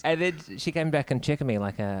And then she came back and checked me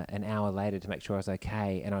like an hour later to make sure I was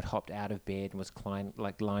okay. And I'd hopped out of bed and was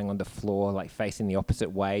lying on the floor, like facing the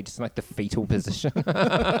opposite way, just in like the fetal position.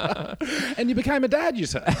 And you became a dad, you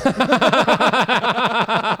say?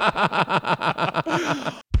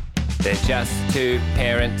 They're just two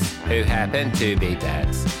parents who happen to be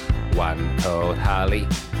dads. One called Harley,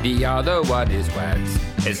 the other one is Wads.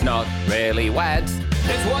 It's not really Wads,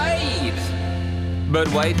 it's Waves. But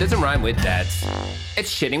Wade doesn't rhyme with dads. It's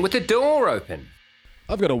shitting with the door open.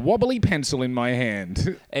 I've got a wobbly pencil in my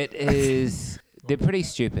hand. It is... They're pretty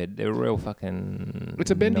stupid. They're real fucking... It's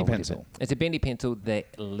a bendy pencil. It's a bendy pencil. The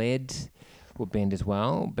lead will bend as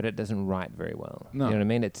well, but it doesn't write very well. No. You know what I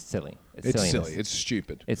mean? It's silly. It's silliness. silly. It's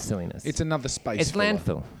stupid. It's silliness. It's another space It's filler.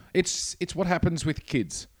 landfill. It's what happens with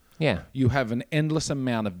kids. Yeah. You have an endless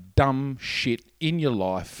amount of dumb shit in your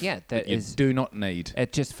life that you do not need.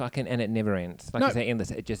 It just fucking... And it never ends. Like I say,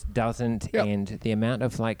 endless. It just doesn't end. The amount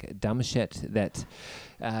of like dumb shit that...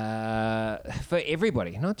 for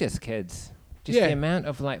everybody, not just kids... Just the amount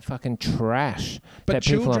of like fucking trash that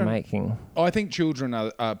people are making. I think children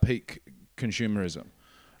are peak consumerism.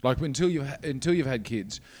 Like until you've had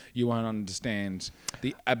kids, you won't understand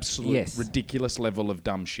the absolute ridiculous level of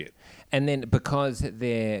dumb shit. And then because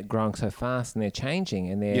they're growing so fast and they're changing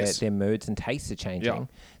and their moods and tastes are changing,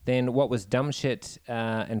 then what was dumb shit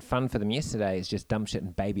and fun for them yesterday is just dumb shit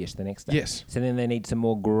and babyish the next day. Yes. So then they need some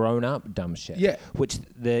more grown-up dumb shit. Yeah. Which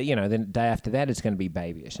the day after that is going to be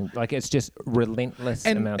babyish. And like it's just relentless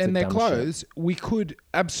amounts of dumb shit. And their clothes, we could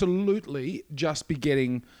absolutely just be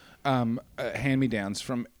getting... hand-me-downs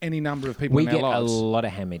from any number of people in our lives. We get a lot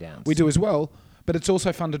of hand-me-downs. We do as well, but it's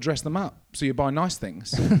also fun to dress them up. So you buy nice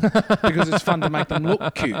things because it's fun to make them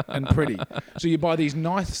look cute and pretty. So you buy these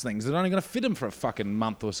nice things that are only going to fit them for a fucking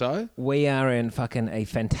month or so. We are in fucking a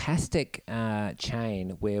fantastic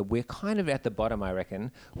chain where we're kind of at the bottom, I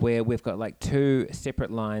reckon, where we've got like two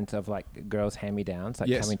separate lines of like girls' hand-me-downs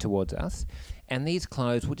coming towards us. And these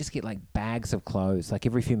clothes, we'll just get like bags of clothes. Like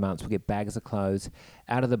every few months, we'll get bags of clothes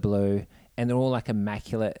out of the blue. And they're all like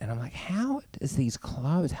immaculate. And I'm like, how are these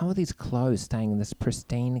clothes staying in this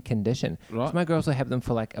pristine condition? Right. So my girls will have them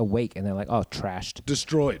for like a week and they're like, oh, trashed.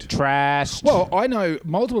 Destroyed. Trashed. Well, I know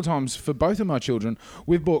multiple times for both of my children,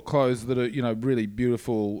 we've bought clothes that are, really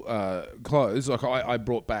beautiful clothes. Like I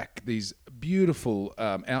brought back these beautiful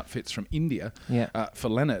outfits from India for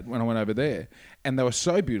Leonard when I went over there. And they were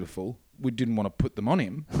so beautiful, we didn't want to put them on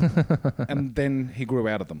him. And then he grew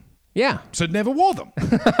out of them. Yeah. So never wore them.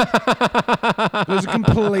 It was a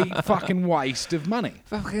complete fucking waste of money.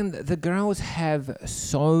 Fucking the girls have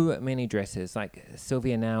so many dresses. Like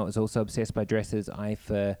Sylvia now is also obsessed by dresses. I,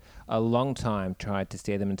 for a long time, tried to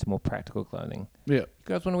steer them into more practical clothing. Yeah.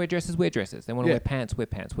 Girls want to wear dresses. They want to wear pants,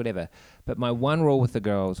 whatever. But my one rule with the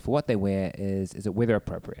girls for what they wear is it weather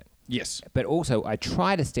appropriate? Yes. But also I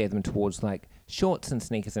try to steer them towards like shorts and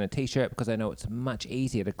sneakers and a t-shirt because I know it's much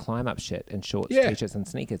easier to climb up shit in shorts, t-shirts and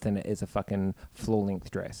sneakers than it is a fucking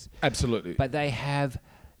floor-length dress. Absolutely. But they have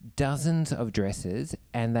dozens of dresses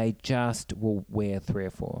and they just will wear 3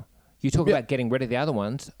 or 4. You talk about getting rid of the other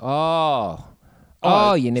ones. Oh,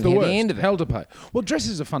 you never hear the end of it. Hell to pay. Well,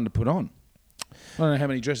 dresses are fun to put on. I don't know how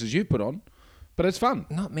many dresses you put on, but it's fun.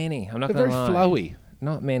 Not many. I'm not They're going to very lie. flowy.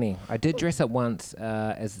 Not many. I did dress up once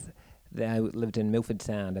as I lived in Milford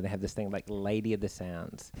Sound, and they have this thing like Lady of the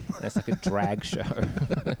Sounds. And it's like a drag show.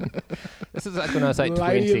 This is like when I was like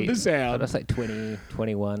Lady 20. of the Sound. I was like 20,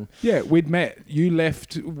 21. Yeah, we'd met. You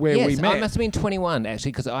left where we met. I must have been 21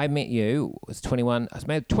 actually, because I met you. I was 21. I was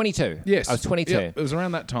maybe 22. Yes, I was 22. Yep, it was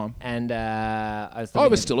around that time. And I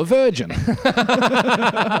was still a virgin.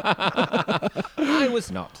 I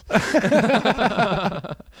was not.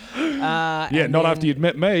 Not after you'd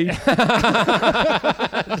met me.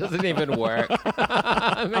 It doesn't even work.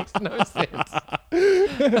 It makes no sense.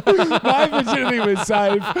 My virginity was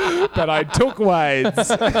safe, but I took Wade's.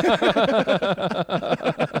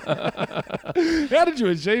 How did you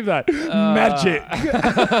achieve that? Magic.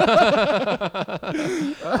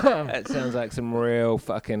 That sounds like some real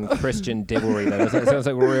fucking Christian devilry, though. That sounds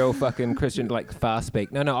like real fucking Christian, like fast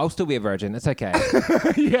speak. No, I'll still be a virgin. It's okay.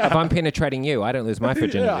 If I'm penetrating you, I don't lose my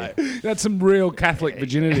virginity. Yeah, that's some real Catholic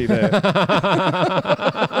virginity there.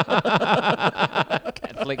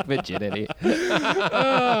 Catholic virginity.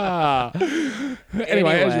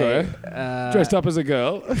 Anyway, as you were. Dressed up as a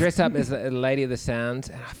girl. Dressed up as a lady of the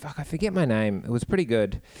sound. I forget my name. It was pretty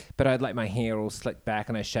good. But I had like my hair all slicked back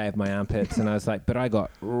and I shaved my armpits and I was like, but I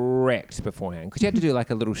got wrecked beforehand. Because you had to do like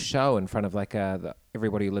a little show in front of like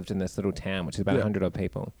everybody who lived in this little town, which is about 100 odd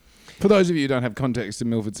people. For those of you who don't have context in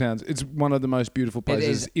Milford Sounds, it's one of the most beautiful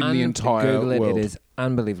places in the entire world. It is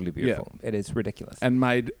unbelievably beautiful. Yeah. It is ridiculous. And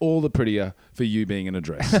made all the prettier for you being in a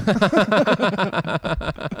dress.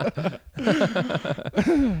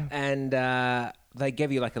 And they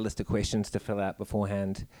give you like a list of questions to fill out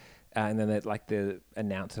beforehand. And then the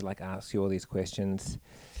announcer like asks you all these questions.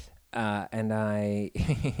 And I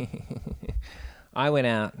went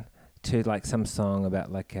out to like some song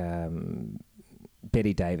about like...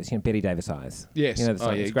 Betty Davis, Betty Davis Eyes. Yes. You know the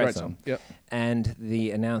song. It's a great song. Yep. And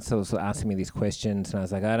the announcer was asking me these questions, and I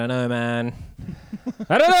was like, I don't know, man.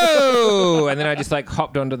 I don't know. And then I just like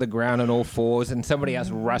hopped onto the ground on all fours, and somebody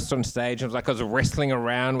else rushed on stage. And I was wrestling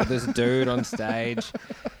around with this dude on stage.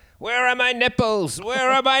 Where are my nipples?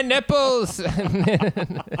 Where are my nipples?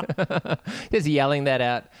 Just yelling that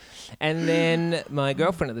out. And then my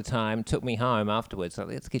girlfriend at the time took me home afterwards. Like,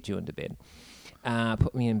 let's get you into bed.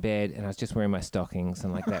 Put me in bed, and I was just wearing my stockings,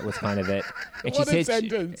 and like that was kind of it. And what she a said,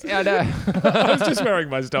 sentence! I know. I was just wearing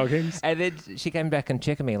my stockings. And then she came back and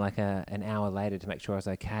checked me like an hour later to make sure I was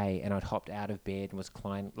okay. And I'd hopped out of bed and was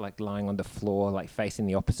lying on the floor, like facing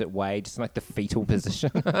the opposite way, just in like the fetal position.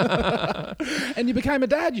 And you became a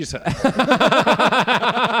dad, you say?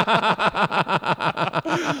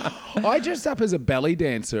 I dressed up as a belly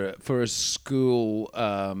dancer for a school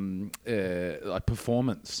like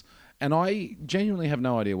performance. And I genuinely have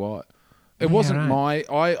no idea why. It wasn't I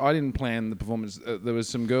didn't plan the performance. There was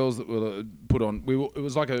some girls that were put on. It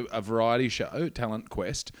was like a variety show, Talent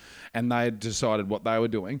Quest, and they had decided what they were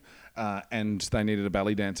doing, and they needed a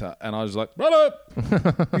belly dancer. And I was like, right up!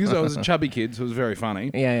 Because I was a chubby kid, so it was very funny.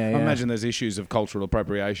 Yeah. I imagine there's issues of cultural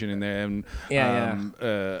appropriation in there. And,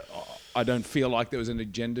 I don't feel like there was any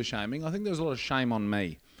gender shaming. I think there was a lot of shame on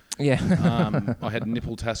me. Yeah. I had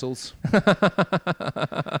nipple tassels.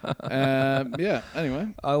 Anyway.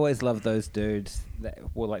 I always loved those dudes that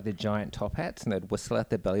wore like the giant top hats and they'd whistle out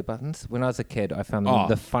their belly buttons. When I was a kid, I found them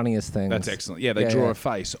the funniest things. That's excellent. Yeah, they draw a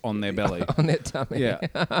face on their belly. On their tummy. Yeah.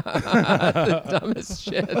 The dumbest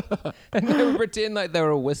shit. And they would pretend like they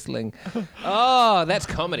were whistling. Oh, that's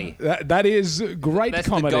comedy. That is great comedy. That's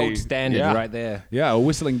the gold standard right there. Yeah, a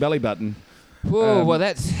whistling belly button. Whoa, well,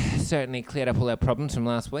 that's certainly cleared up all our problems from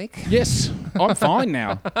last week. Yes, I'm fine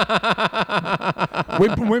now.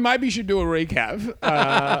 we maybe should do a recap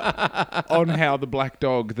on how the Black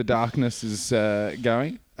Dog, the Darkness is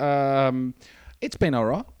going. It's been all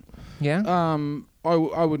right. Yeah.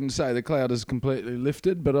 I wouldn't say the cloud is completely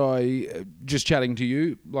lifted, but just chatting to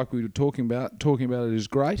you, like we were talking about it is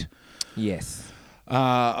great. Yes.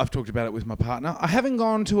 I've talked about it with my partner. I haven't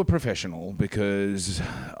gone to a professional because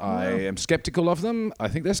I am skeptical of them. I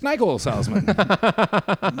think they're snake oil salesmen.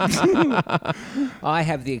 I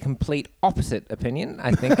have the complete opposite opinion.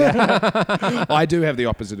 I think I do have the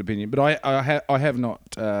opposite opinion, but I have not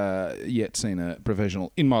yet seen a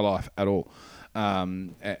professional in my life at all,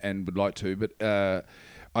 and would like to. But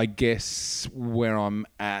I guess where I'm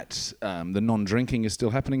at, the non-drinking is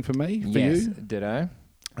still happening for me. For yes, you? ditto.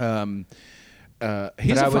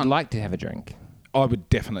 But I would like to have a drink. I would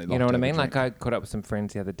definitely like to. You know what I mean? Like I caught up with some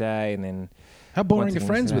friends the other day, and then how boring are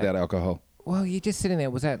friends without alcohol? Well, you're just sitting there.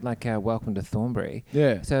 Was that like Welcome to Thornbury?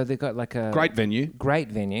 Yeah. So they've got like a great venue,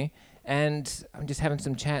 and I'm just having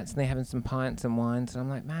some chats, and they're having some pints and wines, and I'm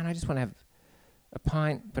like, man, I just want to have a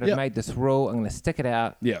pint, but I've made this rule. I'm going to stick it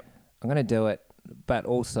out. Yeah. I'm going to do it, but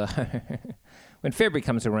also. When February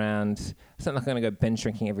comes around, it's not like I'm going to go binge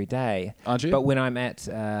drinking every day. Aren't you? But when I'm at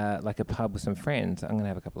like a pub with some friends, I'm going to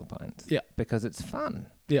have a couple of pints. Yeah. Because it's fun.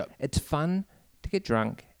 Yeah. It's fun to get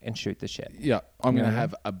drunk and shoot the shit. Yeah. I'm going to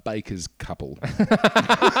have a baker's couple. I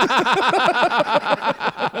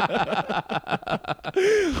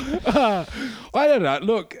don't know.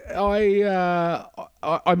 Look,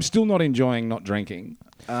 I'm still not enjoying not drinking.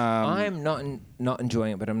 I'm not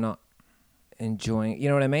enjoying it, but I'm not enjoying, you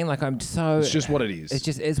know what I mean? Like it's just what it is. It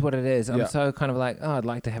just is what it is. I'm so kind of like, I'd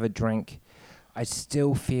like to have a drink. I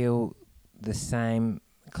still feel the same.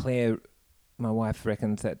 Claire, my wife,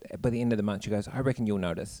 reckons that by the end of the month, she goes, I reckon you'll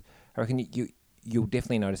notice. I reckon you'll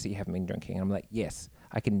definitely notice that you haven't been drinking. And I'm like, yes,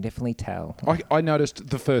 I can definitely tell. I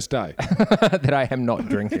noticed the first day. that I am not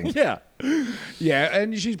drinking. Yeah. Yeah,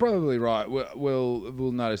 and she's probably right.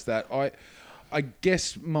 We'll notice that. I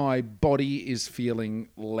guess my body is feeling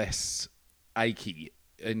less achy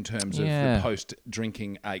in terms of the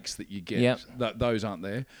post-drinking aches that you get. Those aren't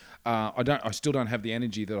there. I still don't have the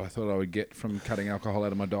energy that I thought I would get from cutting alcohol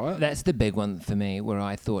out of my diet. That's the big one for me, where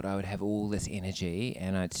I thought I would have all this energy,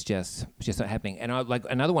 and it's just not happening. And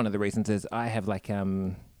another one of the reasons is I have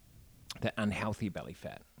the unhealthy belly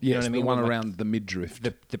fat. You know what I mean? The one around the midriff.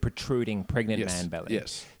 The protruding pregnant man belly.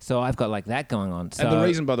 Yes. So I've got that going on. So and the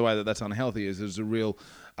reason, by the way, that that's unhealthy is there's a real,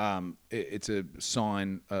 it's a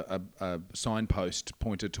sign, a signpost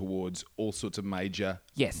pointed towards all sorts of major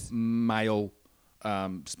male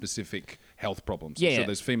specific health problems. So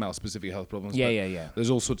there's female specific health problems. There's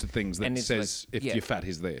all sorts of things that says if your fat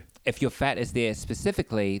is there. If your fat is there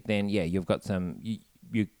specifically, then you've got some...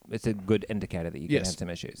 it's a good indicator that you can have some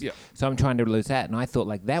issues. Yeah. So I'm trying to lose that, and I thought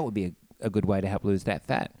that would be a good way to help lose that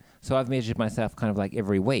fat. So I've measured myself kind of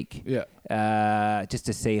every week, just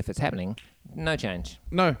to see if it's happening. No change.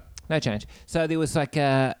 No change. So there was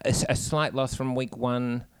a slight loss from week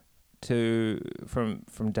 1 to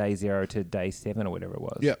from day 0 to day 7 or whatever it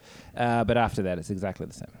was. Yeah. But after that, it's exactly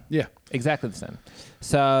the same. Yeah. Exactly the same.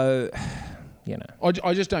 So.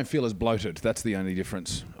 I just don't feel as bloated. That's the only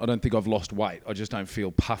difference. I don't think I've lost weight. I just don't feel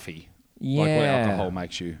puffy like what alcohol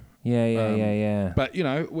makes you. Yeah. But,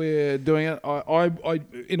 we're doing it. I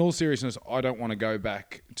in all seriousness, I don't want to go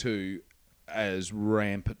back to as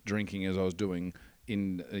rampant drinking as I was doing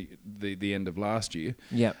in the end of last year.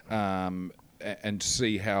 Yeah. And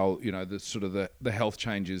see how, the sort of the health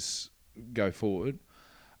changes go forward.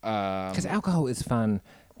 Because alcohol is fun,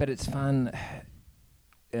 but it's fun...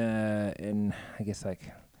 and I guess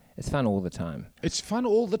it's fun all the time. It's fun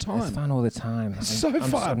all the time. It's fun all the time. It's so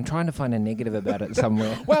fun. I'm trying to find a negative about it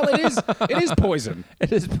somewhere. Well, it is poison.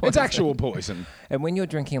 It is poison. It's actual poison. And when you're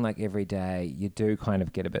drinking every day, you do kind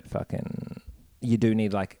of get a bit you do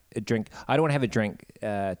need a drink. I don't want to have a drink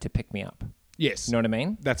to pick me up. Yes. You know what I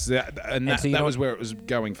mean? That's that, and that was where it was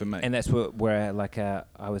going for me. And that's where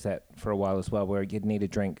I was at for a while as well, where you'd need a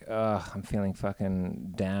drink. I'm feeling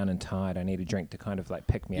fucking down and tired. I need a drink to kind of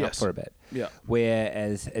pick me up for a bit. Yeah.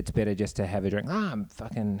 Whereas it's better just to have a drink. I'm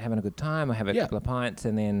fucking having a good time. I have a couple of pints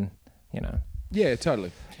and then, Yeah,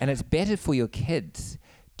 totally. And it's better for your kids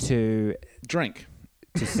to drink,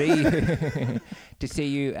 to see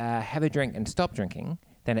you have a drink and stop drinking,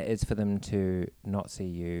 than it is for them to not see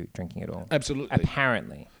you drinking at all. Absolutely.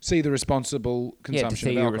 Apparently. See the responsible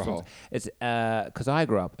consumption of alcohol. It's because I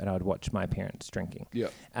grew up and I would watch my parents drinking. Yeah.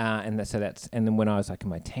 And then when I was in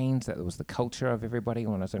my teens, that was the culture of everybody.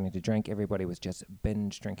 When I was learning to drink, everybody was just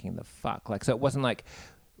binge drinking the fuck. So it wasn't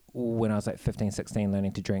when I was 15, 16,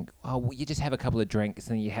 learning to drink, you just have a couple of drinks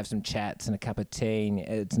and you have some chats and a cup of tea and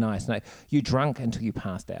it's nice. No, you drunk until you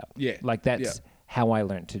passed out. Yeah. That's how I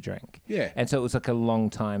learned to drink. Yeah. And so it was a long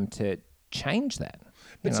time to change that.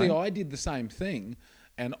 But see, I did the same thing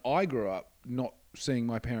and I grew up not seeing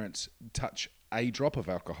my parents touch a drop of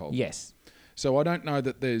alcohol. Yes. So I don't know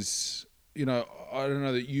that there's, I don't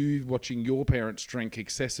know that you watching your parents drink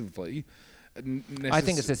excessively. I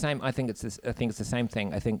think it's the same. I think it's the same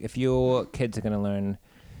thing. I think if your kids are going to learn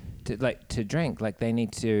to drink, they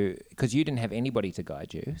need to, because you didn't have anybody to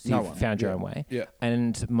guide you, so you found your own way. Yeah.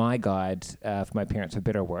 And my guide for my parents, for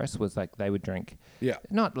better or worse, was they would drink. Yeah.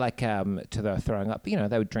 Not to the throwing up, but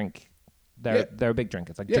they would drink. They're big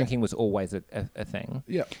drinkers. Drinking was always a thing.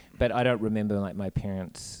 Yeah. But I don't remember my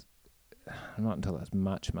parents. Not until it was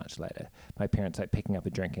much, much later. My parents picking up a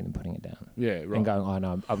drink and putting it down. Yeah, right. And going, oh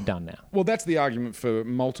no, I'm done now. Well, that's the argument for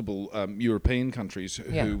multiple European countries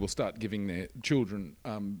who will start giving their children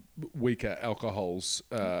weaker alcohols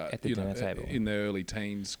at the dinner table in their early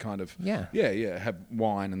teens, kind of. Yeah. Yeah, have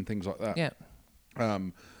wine and things like that. Yeah.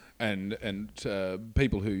 And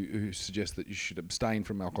people who suggest that you should abstain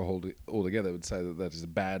from alcohol altogether would say that is a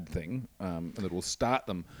bad thing, and that will start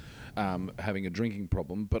them having a drinking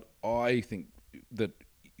problem. But I think that,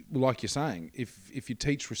 like you're saying, if you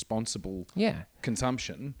teach responsible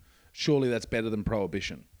consumption, surely that's better than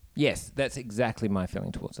prohibition. Yes, that's exactly my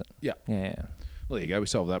feeling towards it. Yeah. Yeah. Well, there you go. We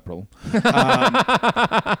solved that problem.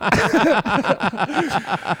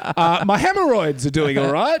 My hemorrhoids are doing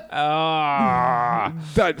all right.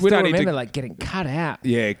 We don't remember getting cut out.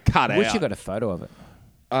 Yeah, cut out. Wish you got a photo of it.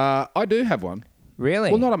 I do have one. Really?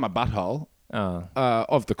 Well, not on my butthole. Oh.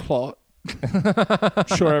 Of the clot. I'm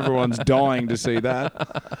sure everyone's dying to see that.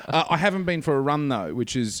 I haven't been for a run though,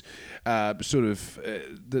 which is sort of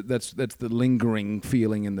that's the lingering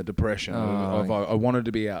feeling in the depression of I wanted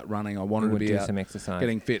to be out running, I wanted to be out some exercise,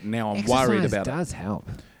 getting fit, and now I'm worried about it. Exercise does help.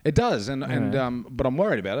 It does, but I'm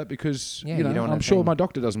worried about it because I'm sure my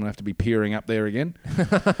doctor doesn't have to be peering up there again.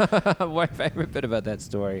 My favourite bit about that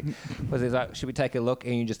story was he's like, should we take a look?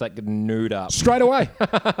 And you just like nude up. Straight away.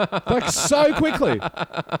 Like so quickly.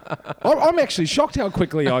 I'm actually shocked how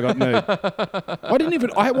quickly I got nude.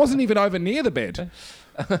 I wasn't even over near the bed.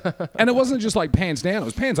 And it wasn't just like pants down, it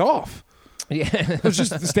was pants off. Yeah. I was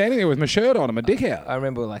just standing there with my shirt on and my dick out. I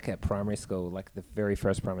remember like at primary school, like the very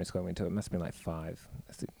first primary school I went to, it must have been like 5.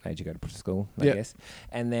 That's the age you go to school, I guess.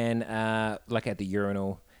 And then like at the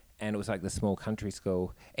urinal, and it was like the small country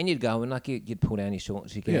school, and you'd go and like you'd pull down your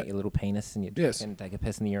shorts, you'd get out your little penis and you'd take a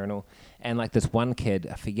piss in the urinal. And like this one kid,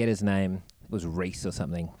 I forget his name, it was Reese or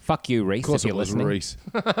something. Fuck you, Reese. Of course if you're it was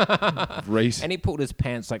listening. Reese. And he pulled his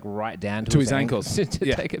pants like right down to his ankles to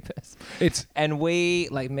take a piss. And we,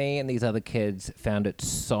 like me and these other kids, found it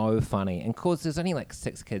so funny. And of course, there's only like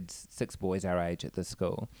 6 boys our age at this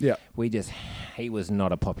school. Yeah. He was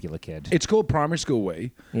not a popular kid. It's called Primary School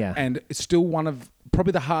Wee. Yeah. And it's still one of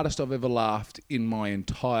probably the hardest I've ever laughed in my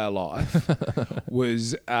entire life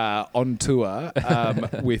was on tour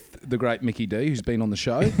with the great Mickey D, who's been on the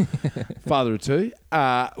show, father of 2.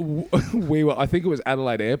 We were, I think it was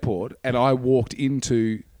Adelaide Airport, and I walked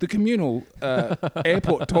into the communal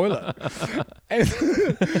airport toilet, and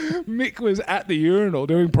Mick was at the urinal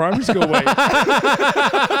doing Primary School Week.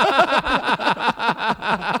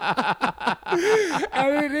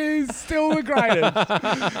 And it is still the greatest.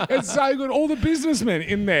 It's so good. All the businessmen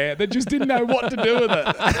in there that just didn't know what to do with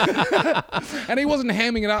it. And he wasn't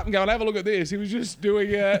hamming it up and going, have a look at this. He was just doing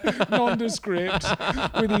it nondescript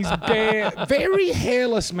with his bare, very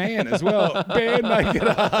hairless man as well. Bare naked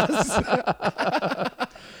ass.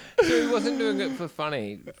 So he wasn't doing it for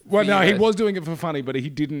funny. Well, no, he was doing it for funny, but he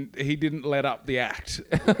didn't let up the act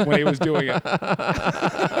when he was doing it.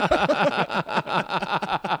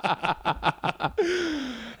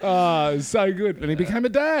 Oh, so good. And he became a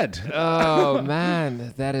dad. Oh,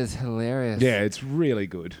 man. That is hilarious. Yeah, it's really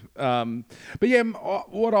good. But yeah,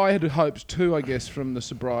 what I had hoped too, I guess, from the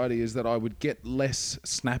sobriety is that I would get less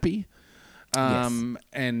snappy.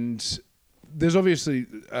 And there's obviously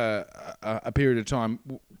a period of time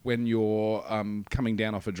when you're coming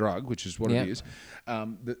down off a drug, which is what it is,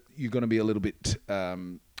 that you're going to be a little bit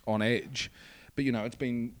on edge. But, it's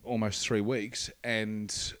been almost 3 weeks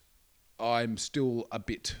and I'm still a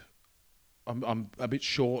bit... I'm a bit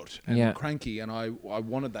short and cranky, and I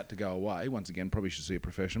wanted that to go away. Once again, probably should see a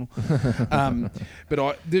professional.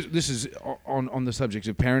 But this is on the subject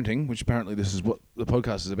of parenting, which apparently this is what the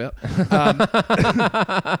podcast is about.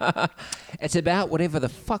 It's about whatever the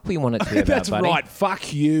fuck we want it to be about, That's buddy. right.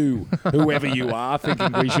 Fuck you, whoever you are,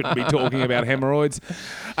 thinking we shouldn't be talking about hemorrhoids.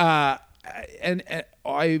 I've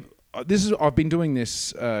been doing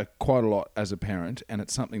this quite a lot as a parent, and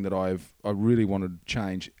it's something that I really wanted to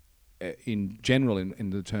change. In general, in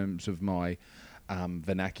the terms of my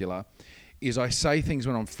vernacular, is I say things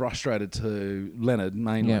when I'm frustrated to Leonard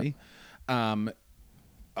mainly.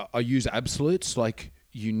 I use absolutes like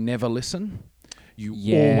you never listen, you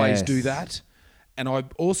always do that. And I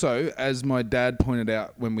also, as my dad pointed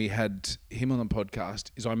out when we had him on the podcast,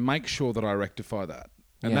 is I make sure that I rectify that.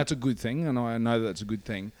 And that's a good thing, and I know that's a good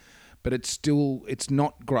thing. But it's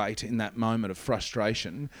not great in that moment of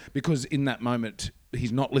frustration, because in that moment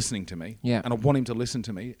he's not listening to me, and I want him to listen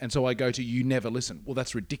to me, and so I go to, you never listen. Well,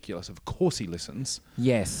 that's ridiculous. Of course he listens.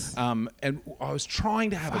 Yes. And I was trying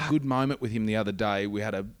to have a good moment with him the other day. We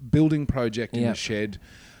had a building project in the shed.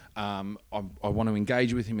 I want to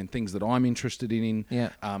engage with him in things that I'm interested in.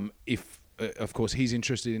 If of course he's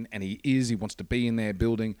interested in, and he wants to be in there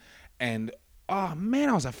building. And oh man,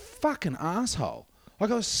 I was a fucking asshole. Like,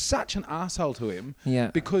 I was such an asshole to him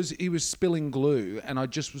because he was spilling glue, and I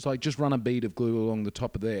just was like, just run a bead of glue along the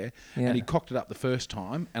top of there. And he cocked it up the first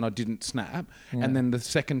time, and I didn't snap. And then the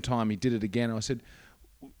second time he did it again, and I said,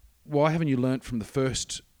 why haven't you learnt from the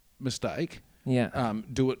first mistake?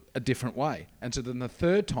 Do it a different way. And so then the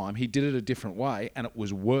third time he did it a different way, and it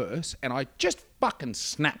was worse, and I just fucking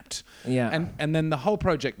snapped. And then the whole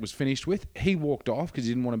project was finished with. He walked off because he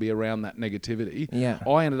didn't want to be around that negativity.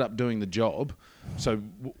 I ended up doing the job, so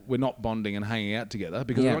we're not bonding and hanging out together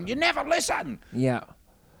because we're going, you never listen.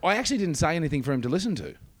 I actually didn't say anything for him to listen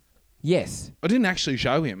to. Yes. I didn't actually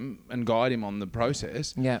show him and guide him on the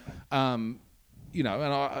process. And I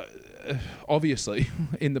obviously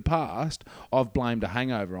in the past I've blamed a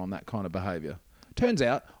hangover on that kind of behaviour. Turns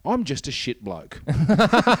out I'm just a shit bloke. That's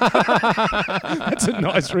a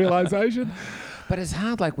nice realisation. But it's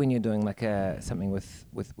hard, like when you're doing like something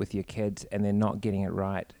with your kids and they're not getting it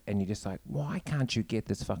right, and you're just like, why can't you get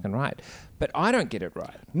this fucking right? But I don't get it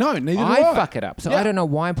right. No, neither do I fuck it up. So I don't know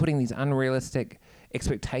why I'm putting these unrealistic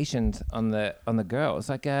expectations on the girls.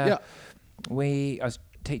 Like, I was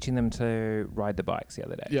teaching them to ride the bikes the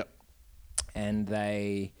other day. Yeah. And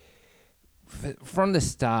from the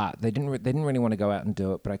start, they didn't really want to go out and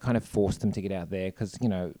do it, but I kind of forced them to get out there because,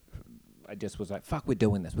 I just was like, fuck, we're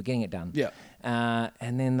doing this. We're getting it done. Yeah.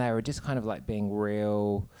 And then they were just kind of like being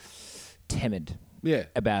real timid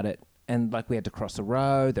about it. And like we had to cross the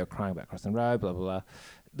road. They were crying about crossing the road, blah, blah, blah.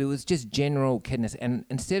 There was just general kidness. And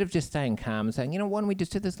instead of just staying calm and saying, why don't we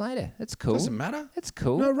just do this later? It's cool. Doesn't matter. It's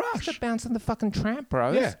cool. No rush. Just bounce on the fucking tramp,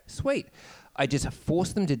 bros. Yeah. Sweet. I just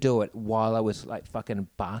forced them to do it while I was like fucking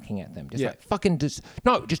barking at them. Just like fucking just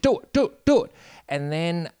do it. And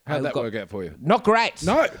then how'd that work out for you? Not great.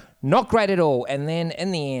 No. Not great at all. And then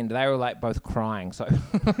in the end, they were like both crying. So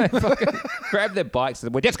I fucking grabbed their bikes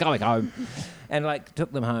and we're just going home. And like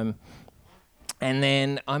took them home. And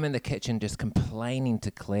then I'm in the kitchen just complaining to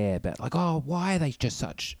Claire about like, why are they just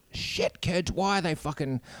such shit kids? Why are they so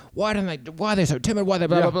timid? Why are they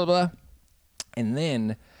blah, blah, blah, blah. And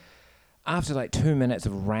then after like 2 minutes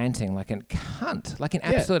of ranting like a cunt, like an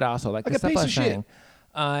absolute arsehole, like the stuff I was saying,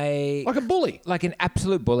 like a bully. Like an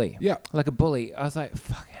absolute bully. Yeah. Like a bully. I was like,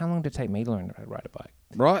 fuck, how long did it take me to learn how to ride a bike?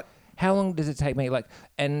 Right. How long does it take me?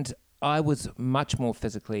 And I was much more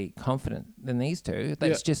physically confident than these two.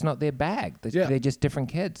 That's just not their bag. They're just different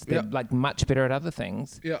kids. They're like much better at other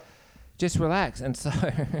things. Yeah. Just relax. And so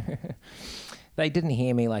they didn't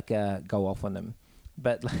hear me like go off on them.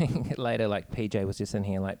 But like later, like PJ was just in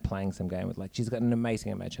here like playing some game with like, she's got an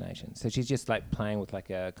amazing imagination. So she's just like playing with like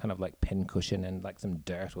a kind of like pin cushion and like some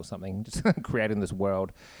dirt or something, just creating this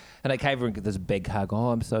world. And I gave her this big hug. Oh,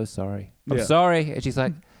 I'm so sorry. I'm sorry. And she's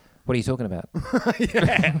like, what are you talking about?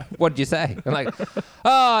 What did you say? I'm like,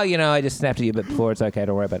 I just snapped at you a bit before. It's okay.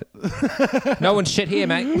 Don't worry about it. No one's shit here,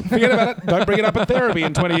 mate. Forget about it. Don't bring it up in therapy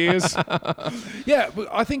in 20 years. Yeah,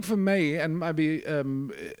 I think for me, and maybe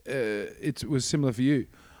it was similar for you,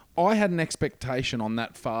 I had an expectation on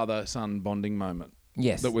that father-son bonding moment.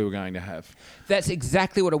 Yes. That we were going to have. That's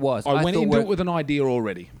exactly what it was. I went into it with an idea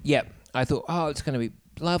already. Yeah. I thought, it's going to be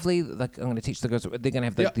lovely. Like I'm going to teach the girls. They're going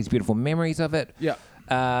to have these beautiful memories of it. Yeah.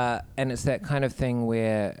 And it's that kind of thing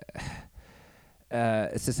where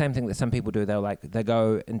it's the same thing that some people do. They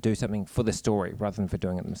go and do something for the story rather than for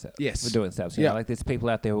doing it themselves. Yes. For doing it themselves. You know, like there's people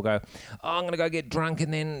out there who go, I'm going to go get drunk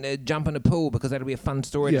and then jump in a pool because that'll be a fun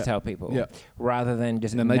story to tell people. Yeah. Rather than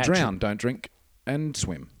just... And then they drown. Don't drink and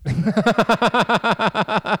swim. It's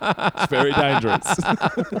very dangerous.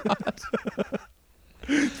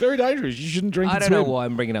 It's very dangerous. You shouldn't drink and swim. I don't know why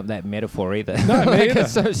I'm bringing up that metaphor either. No, me either.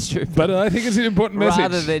 It's so stupid. But I think it's an important message.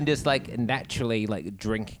 Rather than just like naturally like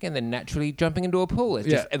drinking and then naturally jumping into a pool. It's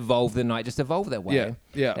just evolved that way. Yeah,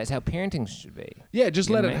 yeah. That's how parenting should be. Yeah, just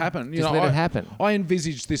let it happen. Just let it happen. I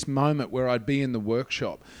envisaged this moment where I'd be in the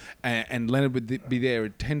workshop and Leonard would be there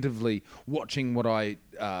attentively watching what I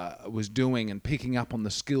was doing and picking up on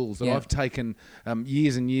the skills that I've taken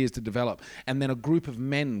years and years to develop. And then a group of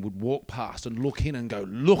men would walk past and look in and go,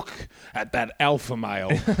 look at that alpha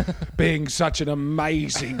male being such an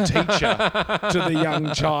amazing teacher to the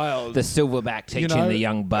young child. The silverback teaching the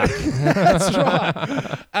young buck. That's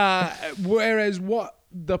right. Whereas what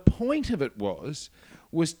the point of it was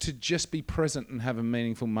to just be present and have a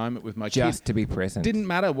meaningful moment with my kids. Just to be present. Didn't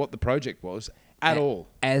matter what the project was at all.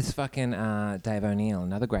 As fucking Dave O'Neill,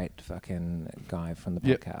 another great fucking guy from the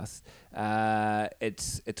podcast,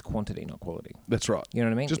 it's quantity, not quality. That's right. You know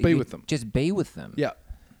what I mean? Just be with them. Just be with them. Yeah.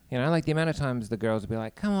 You know, like the amount of times the girls will be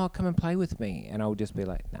like, come and play with me. And I'll just be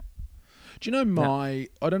like, no. Do you know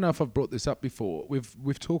I don't know if I've brought this up before.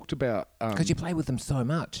 We've talked about... Because you play with them so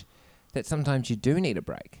much that sometimes you do need a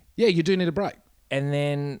break. Yeah, you do need a break. And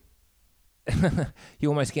then you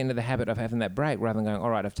almost get into the habit of having that break rather than going, all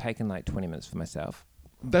right, I've taken like 20 minutes for myself.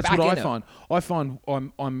 That's what I find. I find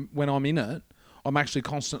I'm when I'm in it, I'm actually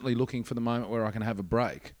constantly looking for the moment where I can have a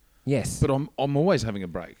break. Yes. But I'm always having a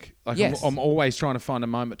break. Like I'm always trying to find a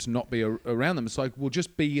moment to not be around them. It's like, we'll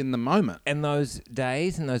just be in the moment. And those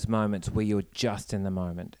days and those moments where you're just in the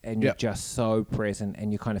moment and you're just so present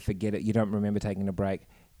and you kind of forget it, you don't remember taking a break.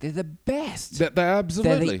 They're the best. They're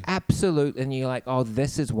absolutely. They're the absolute. And you're like, oh,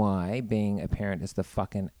 this is why being a parent is the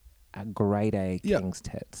fucking grade A king's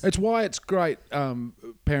tits. It's why it's great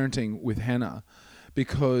parenting with Hannah,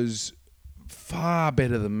 because far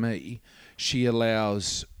better than me, she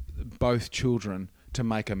allows both children to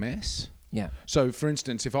make a mess. Yeah. So, for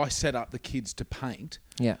instance, if I set up the kids to paint,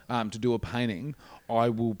 to do a painting, I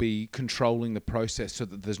will be controlling the process so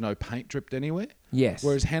that there's no paint dripped anywhere. Yes.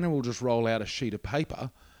 Whereas Hannah will just roll out a sheet of paper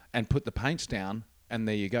and put the paints down, and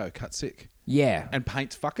there you go, cut sick. Yeah. And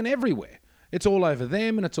paint's fucking everywhere. It's all over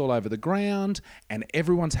them and it's all over the ground and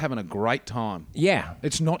everyone's having a great time. Yeah.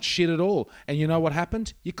 It's not shit at all. And you know what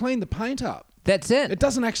happened? You clean the paint up. That's it. It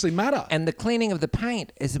doesn't actually matter. And the cleaning of the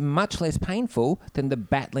paint is much less painful than the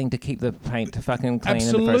battling to keep the paint to fucking clean in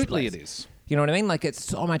the first place. Absolutely it is. You know what I mean? Like, it's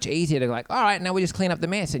so much easier to like, all right, now we just clean up the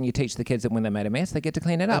mess. And you teach the kids that when they made a mess, they get to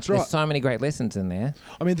clean it up. That's right. There's so many great lessons in there.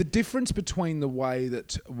 I mean, the difference between the way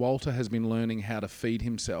that Walter has been learning how to feed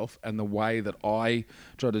himself and the way that I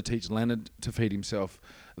try to teach Leonard to feed himself,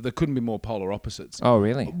 there couldn't be more polar opposites. Oh,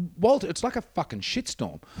 really? Walter, it's like a fucking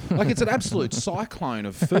shitstorm. Like, it's an absolute cyclone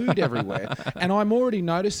of food everywhere. And I'm already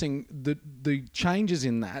noticing the changes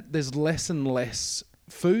in that. There's less and less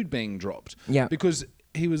food being dropped. Yeah. Because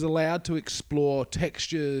he was allowed to explore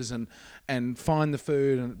textures and find the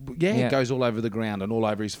food. And it goes all over the ground and all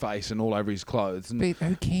over his face and all over his clothes. And but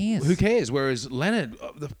who cares? Who cares? Whereas Leonard,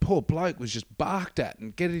 the poor bloke, was just barked at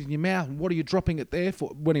and get it in your mouth. And what are you dropping it there for?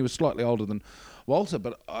 When he was slightly older than Walter.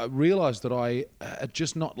 But I realised that I had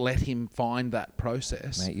just not let him find that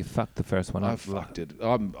process. Mate, you fucked the first one up. I fucked it.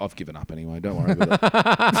 I've given up anyway. Don't worry about it.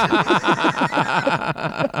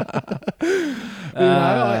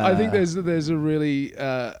 I think there's a really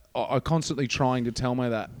I constantly trying to tell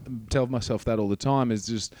myself that all the time is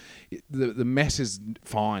just the mess is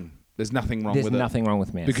fine. There's nothing wrong with it. There's nothing wrong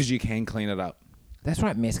with mess because you can clean it up. That's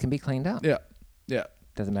right. Mess can be cleaned up. Yeah.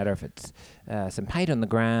 Doesn't matter if it's some paint on the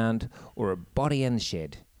ground or a body in the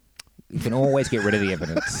shed. You can always get rid of the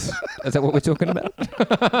evidence. Is that what we're talking about?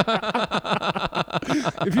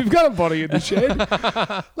 If you've got a body in the shed,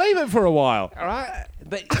 leave it for a while. All right.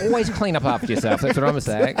 But always clean up after yourself. That's what I'm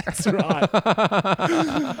saying. That's right.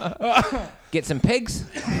 Get some pigs.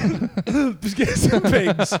 Just get some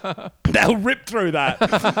pigs. They'll rip through that.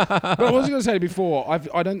 But I was going to say before,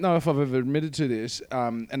 I don't know if I've ever admitted to this,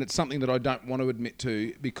 and it's something that I don't want to admit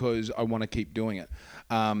to because I want to keep doing it.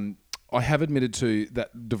 I have admitted to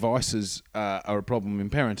that devices are a problem in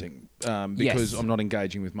parenting because I'm not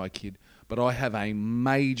engaging with my kid. But I have a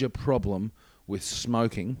major problem with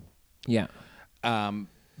smoking. Yeah.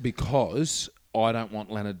 Because I don't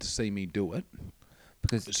want Leonard to see me do it.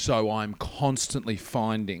 So I'm constantly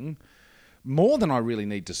finding, more than I really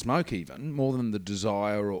need to smoke even, more than the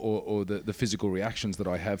desire or the physical reactions that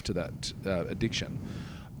I have to that addiction,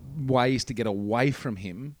 ways to get away from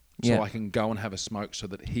him so I can go and have a smoke so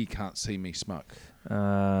that he can't see me smoke.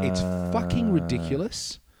 It's fucking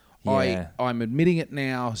ridiculous. Yeah. I'm admitting it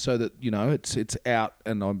now so that, it's out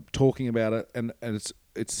and I'm talking about it and it's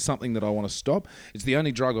something that I want to stop. It's the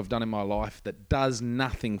only drug I've done in my life that does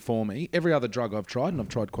nothing for me. Every other drug I've tried, and I've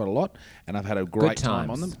tried quite a lot, and I've had a great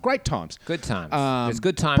time on them. Great times. Good times. There's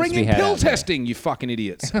good times bring to be in had pill out there. testing, you fucking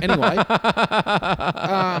idiots. Anyway,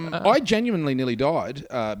 I genuinely nearly died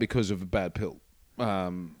because of a bad pill.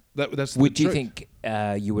 That's Would the you truth. think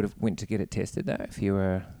you would have went to get it tested, though, if you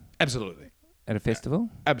were Absolutely. at a festival?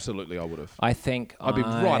 Absolutely, I would have. I think I'd be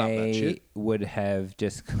right up that shit. Would have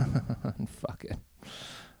just fuck it.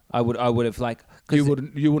 I would have like you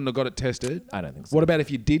wouldn't have got it tested. I don't think so. What about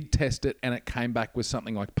if you did test it and it came back with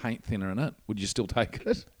something like paint thinner in it? Would you still take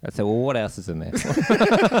it? I'd say, well, what else is in there?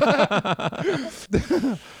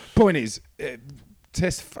 Point is,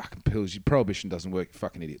 test fucking pills. Prohibition doesn't work. You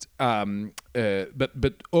fucking idiots. But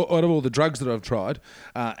out of all the drugs that I've tried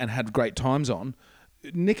and had great times on,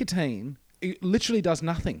 nicotine it literally does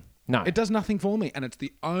nothing. No, it does nothing for me, and it's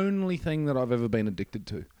the only thing that I've ever been addicted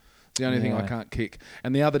to. It's the only thing I can't kick.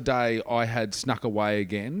 And the other day I had snuck away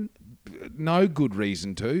again. No good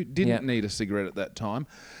reason to. Didn't need a cigarette at that time.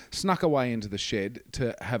 Snuck away into the shed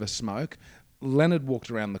to have a smoke. Leonard walked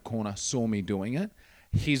around the corner, saw me doing it.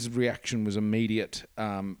 His reaction was immediate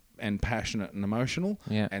and passionate and emotional.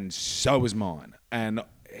 Yeah. And so was mine. And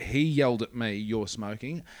he yelled at me, "You're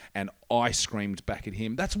smoking," and I screamed back at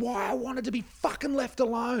him. That's why I wanted to be fucking left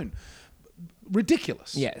alone.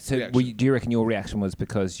 Ridiculous. Yeah. So do you reckon your reaction was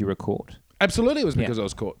because you were caught? Absolutely, it was because I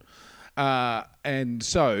was caught. And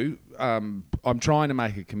so I'm trying to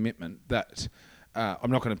make a commitment that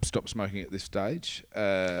I'm not going to stop smoking at this stage. I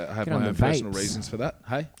have my own personal reasons for that.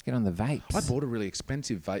 Hey? Get on the vapes. I bought a really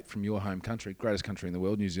expensive vape from your home country, greatest country in the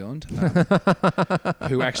world, New Zealand,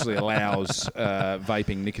 who actually allows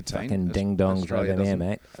vaping nicotine. Fucking ding-dongs right in there,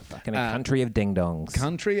 mate. Fucking a country of ding-dongs.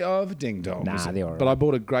 Country of ding-dongs. Nah, they're all right. But I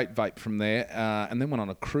bought a great vape from there and then went on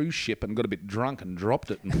a cruise ship and got a bit drunk and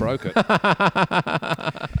dropped it and broke it.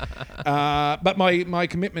 But my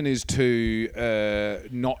commitment is to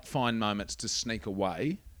not find moments to sneak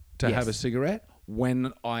away to have a cigarette.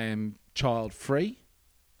 When I am child free,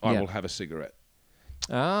 I will have a cigarette.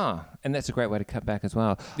 Ah, and that's a great way to cut back as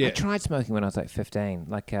well. Yeah. I tried smoking when I was like 15.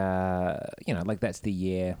 Like, like that's the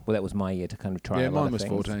year. Well, that was my year to kind of try a lot of things. Yeah,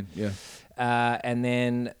 mine was 14, yeah. And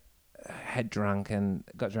then got drunk, and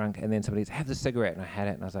then somebody said, have the cigarette, and I had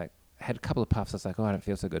it, and I was like, had a couple of puffs. I was like, oh, I don't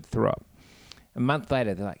feel so good. Threw up. A month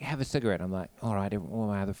later, they're like, have a cigarette. I'm like, all right, all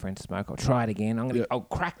my other friends smoke. I'll try it again. I'll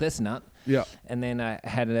crack this nut. Yeah. And then I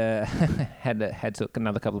had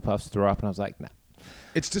another couple of puffs, threw up, and I was like, no.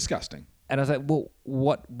 It's disgusting. And I was like, well,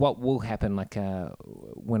 what will happen like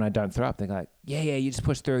when I don't throw up? They're like, yeah, you just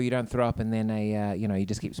push through, you don't throw up, and then you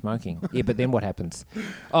just keep smoking. Yeah, but then what happens?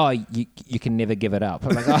 Oh, you can never give it up.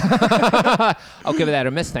 I'm like, oh, I'll give it that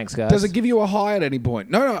a miss, thanks, guys. Does it give you a high at any point?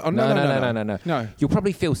 No. You'll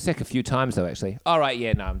probably feel sick a few times though, actually. All right,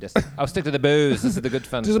 yeah, no, I'll stick to the booze. This is the good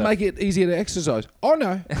fun stuff. Does it make it easier to exercise? Oh,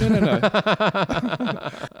 no.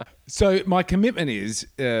 So my commitment is...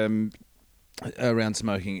 around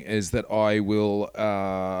smoking is that I will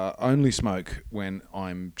only smoke when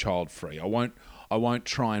I'm child free. I won't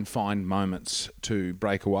try and find moments to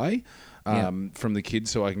break away from the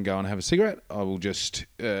kids so I can go and have a cigarette. I will just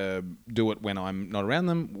do it when I'm not around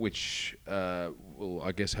them, which will,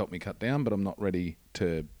 I guess, help me cut down. But I'm not ready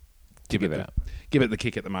to give it the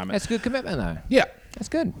kick at the moment. That's good commitment, though. Yeah, that's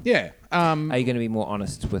good. Yeah. Are you going to be more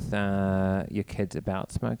honest with your kids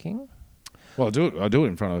about smoking? Well, I do it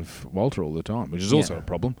in front of Walter all the time, which is also a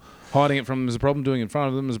problem. Hiding it from them is a problem. Doing it in front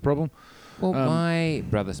of them is a problem. Well, my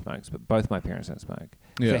brother smokes, but both my parents don't smoke.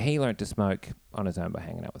 Yeah. So he learned to smoke on his own by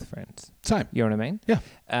hanging out with friends. Same. You know what I mean? Yeah.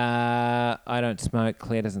 I don't smoke.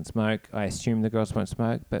 Claire doesn't smoke. I assume the girls won't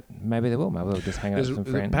smoke, but maybe they will. Maybe they'll just hang out with some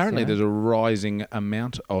friends. Apparently, there's a rising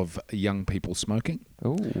amount of young people smoking.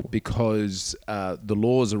 Ooh. Because the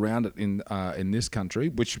laws around it in this country,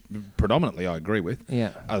 which predominantly I agree with,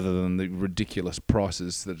 other than the ridiculous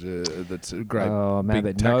prices that's a great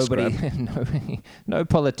big tax grab. No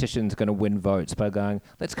politician's going to win votes by going,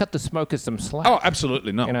 let's cut the smokers some slack. Oh,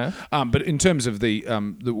 absolutely not. You know? But in terms of the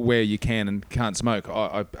where you can and can't smoke,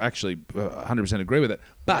 I actually 100% agree with it.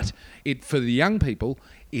 But for the young people,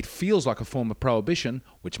 it feels like a form of prohibition,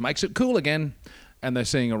 which makes it cool again. And they're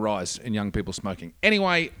seeing a rise in young people smoking.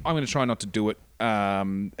 Anyway, I'm going to try not to do it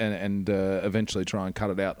and eventually try and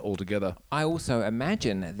cut it out altogether. I also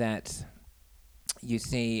imagine that you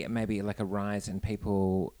see maybe like a rise in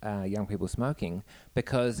young people smoking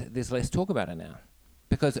because there's less talk about it now.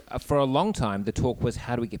 Because for a long time, the talk was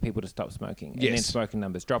how do we get people to stop smoking? And then smoking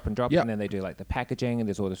numbers drop, and then they do like the packaging, and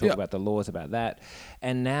there's all this talk about the laws about that.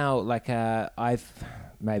 And now, like I'm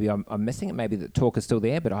missing it. Maybe the talk is still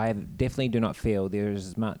there, but I definitely do not feel there is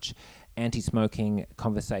as much anti-smoking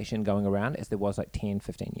conversation going around as there was like 10,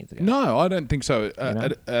 15 years ago. No, I don't think so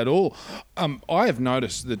at all. I have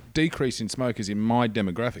noticed the decrease in smokers in my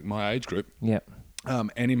demographic, my age group,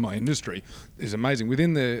 and in my industry is amazing.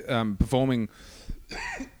 Within the performing...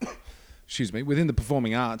 within the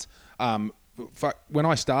performing arts, when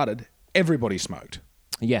I started, everybody smoked.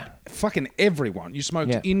 Yeah. Fucking everyone. You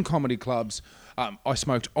smoked in comedy clubs. I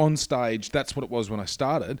smoked on stage. That's what it was when I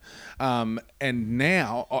started. And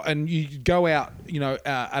now, and you go out,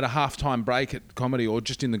 at a halftime break at comedy or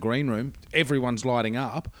just in the green room, everyone's lighting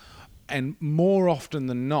up. And more often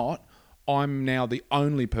than not, I'm now the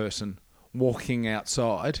only person walking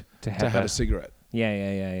outside to have a cigarette. Yeah.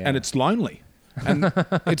 And it's lonely. And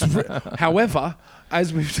however,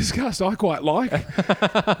 as we've discussed, I quite like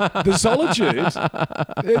the solitude.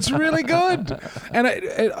 It's really good, and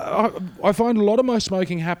I find a lot of my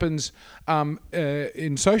smoking happens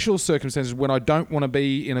in social circumstances when I don't want to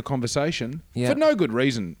be in a conversation for no good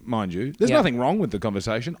reason, mind you. There's nothing wrong with the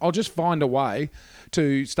conversation. I'll just find a way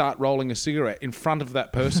to start rolling a cigarette in front of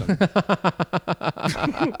that person,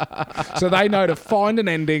 so they know to find an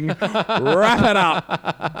ending, wrap it up,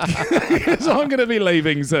 because I'm going to be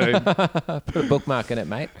leaving soon. Put a bookmark in it,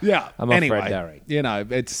 mate. Yeah. I'm off Fred Durry.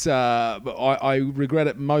 It's I regret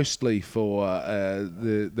it mostly for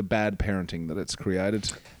the bad parenting that it's created.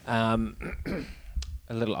 A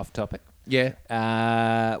little off topic. Yeah.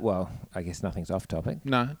 Well, I guess nothing's off topic.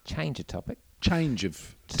 No. Change of topic. Change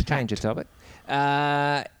of topic.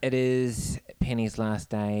 It is Penny's last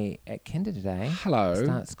day at kinder today. Hello.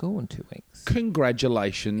 Start school in 2 weeks.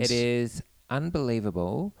 Congratulations. It is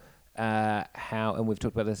unbelievable how, and we've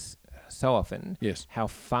talked about this so often, how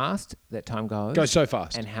fast that time goes. Goes so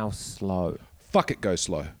fast. And how slow. Fuck, it goes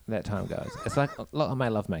slow. That time goes. It's like a lot of my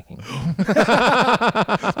lovemaking.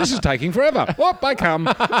 This is taking forever. Whoop, I come.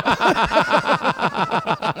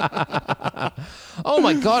 Oh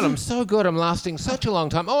my God, I'm so good. I'm lasting such a long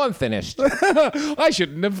time. Oh, I'm finished. I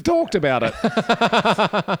shouldn't have talked about it.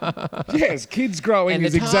 Yes, kids growing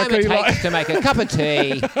is exactly like... And the time it takes to make a cup of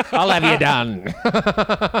tea, I'll have you done.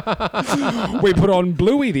 We put on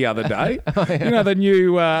Bluey the other day. Oh, yeah. You know, the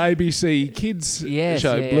new ABC Kids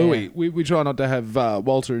show, Bluey. We try not to have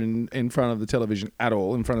Walter in front of the television at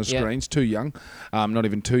all, in front of screens. Too young. Not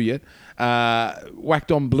even 2 yet.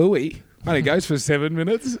 Whacked on Bluey. Only goes for 7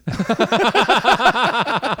 minutes.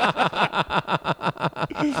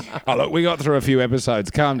 Oh, look, we got through a few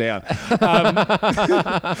episodes. Calm down.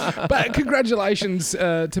 But congratulations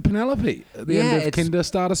to Penelope at the end of kinder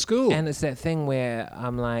start of school. And it's that thing where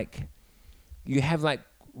I'm like, you have like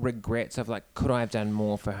regrets of like, could I have done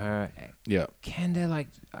more for her? Yeah. Kinda like,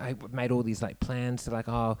 I made all these like plans to like,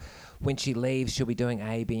 oh, when she leaves, she'll be doing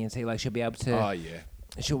A, B, and C. Like she'll be able to... Oh, yeah.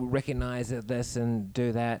 She'll recognize this and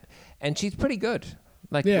do that. And she's pretty good,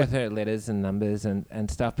 like with her letters and numbers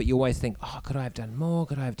and stuff. But you always think, oh, could I have done more?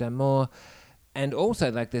 Could I have done more? And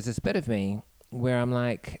also, like, there's this bit of me where I'm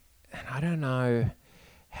like, I don't know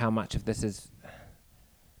how much of this is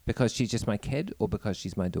because she's just my kid or because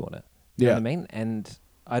she's my daughter. You know what I mean? And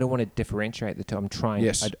I don't want to differentiate the two. I'm trying.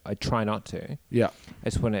 Yes. I try not to. Yeah. I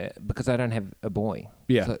just want to, because I don't have a boy.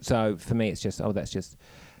 Yeah. So for me, it's just, that's just...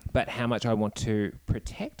 But how much I want to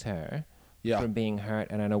protect her from being hurt.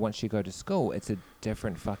 And I know once you go to school, it's a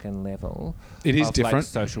different fucking level. It is different. Like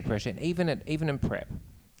social pressure. And even in prep.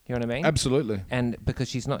 You know what I mean? Absolutely. And because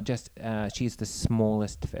she's not just, she's the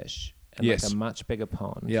smallest fish in like a much bigger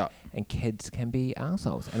pond. Yeah. And kids can be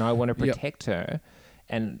assholes. And I want to protect her.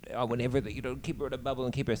 And I want keep her in a bubble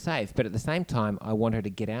and keep her safe. But at the same time, I want her to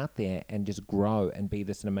get out there and just grow and be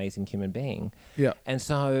an amazing human being. Yeah. And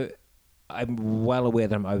so... I'm well aware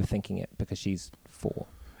that I'm overthinking it because she's 4.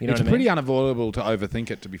 You know it's what I mean? Pretty unavoidable to overthink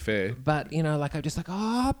it, to be fair. But, you know, like I'm just like,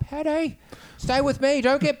 oh, Patty, stay with me.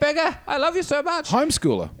 Don't get bigger. I love you so much.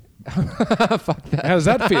 Homeschooler. Fuck that. How does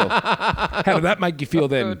that feel? How did that make you feel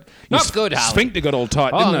then? Not good, Harley. Sphincter got all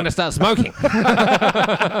tight, didn't I'm going to start smoking.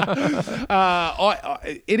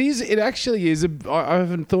 It actually is. I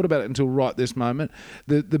haven't thought about it until right this moment.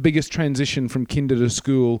 The biggest transition from kinder to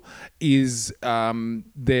school is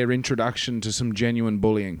their introduction to some genuine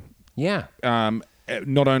bullying. Yeah.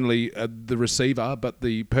 Not only the receiver, but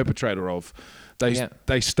the perpetrator of.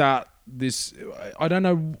 They start this, I don't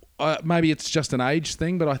know, maybe it's just an age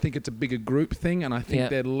thing, but I think it's a bigger group thing, and I think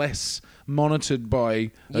they're less monitored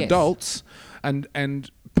by adults,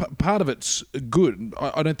 and part of it's good.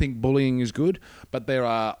 I don't think bullying is good, but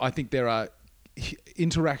I think there are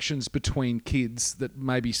interactions between kids that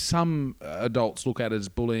maybe some adults look at as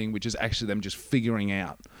bullying, which is actually them just figuring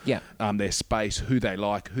out their space, who they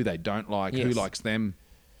like, who they don't like, who likes them.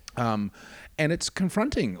 And it's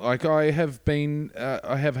confronting. Like I have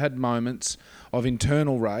had moments of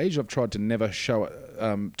internal rage. I've tried to never show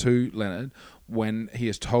it to Leonard when he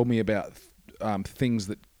has told me about things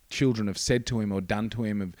that children have said to him or done to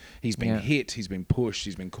him. He's been hit, he's been pushed,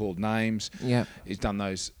 he's been called names. Yeah, he's done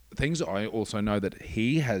those things. I also know that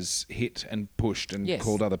he has hit and pushed and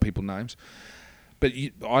called other people names. But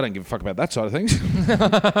I don't give a fuck about that side of things.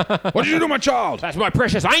 What did you do to my child? That's my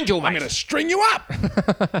precious angel, mate. I'm going to string you up.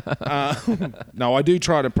 No, I do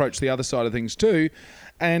try to approach the other side of things too,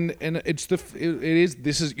 and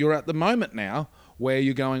you're at the moment now where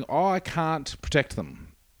you're going, oh, I can't protect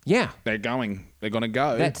them. Yeah, they're going to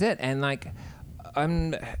go. That's it, and like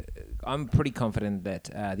I'm pretty confident that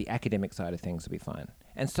the academic side of things will be fine.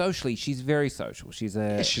 And socially, she's very social. She's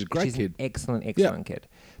a great kid. An excellent kid.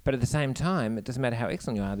 But at the same time, it doesn't matter how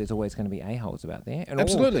excellent you are, there's always going to be a-holes out there. And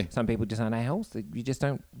absolutely. Some people just aren't a-holes. You just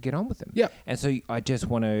don't get on with them. Yeah. And so I just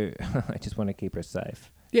want to keep her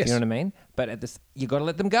safe. Yes. You know what I mean? But you got to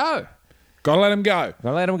let them go. Got to let them go. Got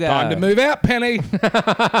to let them go. Time to move out, Penny.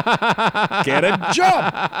 Get a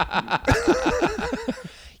job.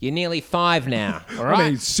 You're nearly 5 now, all right? I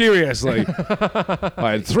mean, seriously.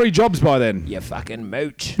 I had 3 jobs by then. You fucking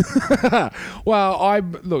mooch. Well,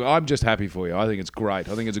 I'm just happy for you. I think it's great.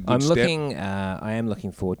 I think it's a good step. I am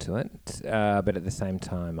looking forward to it, but at the same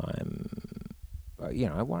time, I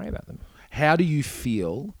worry about them. How do you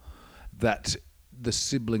feel that the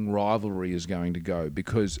sibling rivalry is going to go?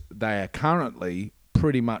 Because they are currently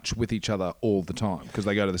pretty much with each other all the time because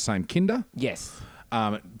they go to the same kinder. Yes.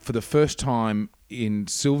 For the first time in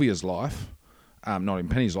Sylvia's life, not in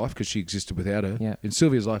Penny's life because she existed without her. Yeah. In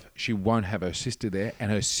Sylvia's life, she won't have her sister there,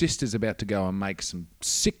 and her sister's about to go and make some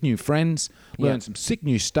sick new friends, learn some sick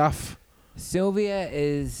new stuff. Sylvia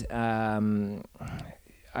is, I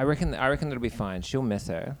reckon that'll be fine. She'll miss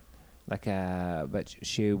her, but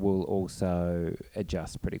she will also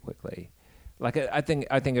adjust pretty quickly. Like I think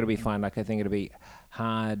it'll be fine. Like I think it'll be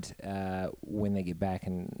hard when they get back,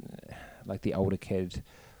 and like the older kid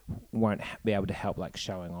won't be able to help like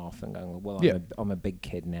showing off and going, well, I'm a big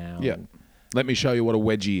kid now. Yeah. Let me show you what a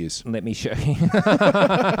wedgie is. Let me show you.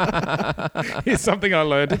 Here's something I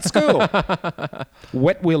learned at school.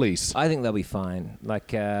 Wet willies. I think they'll be fine. Like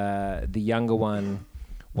the younger one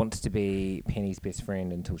wants to be Penny's best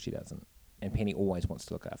friend until she doesn't, and Penny always wants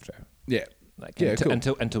to look after her. Yeah. Like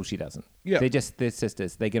cool. until she doesn't. Yeah. They're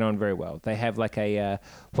sisters. They get on very well. They have like a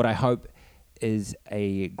what I hope is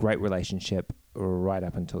a great relationship right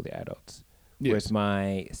up until the adults. Yes. Whereas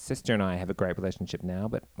my sister and I have a great relationship now,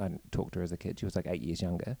 but I didn't talk to her as a kid. She was like 8 years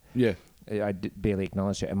younger. Yeah. I barely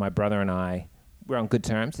acknowledged her. And my brother and I, we're on good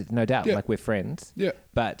terms, no doubt. Yeah. Like we're friends. Yeah.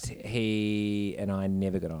 But he and I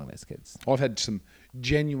never got on as kids. I've had some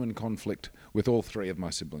genuine conflict with all three of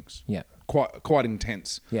my siblings. Yeah. Quite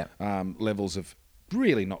intense. Yeah. Levels of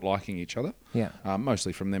really not liking each other. Yeah.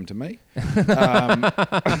 Mostly from them to me.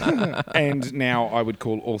 And now I would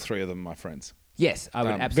call all three of them my friends. Yes, I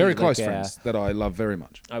would absolutely. Very close friends that I love very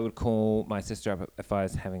much. I would call my sister up if I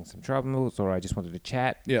was having some troubles or I just wanted to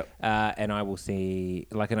chat. Yeah. And I will see,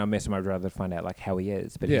 like, and I'll mess with my brother to find out, like, how he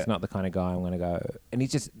is. But he's not the kind of guy I'm going to go. And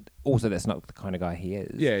he's just, also, that's not the kind of guy he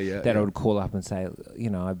is. Yeah. That I would call up and say, you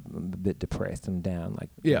know, I'm a bit depressed and down. Like,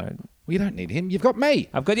 yeah. You know, well, you don't need him. You've got me.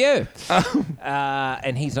 I've got you.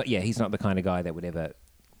 And he's not the kind of guy that would ever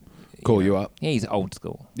call you up. Yeah, he's old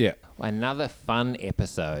school. Yeah. Another fun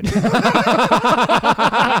episode. A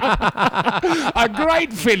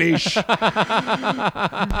great finish. Good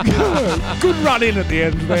run in at the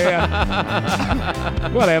end there.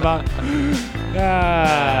 Whatever.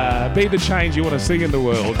 Be the change you want to see in the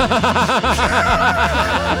world.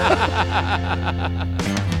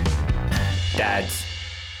 Dads.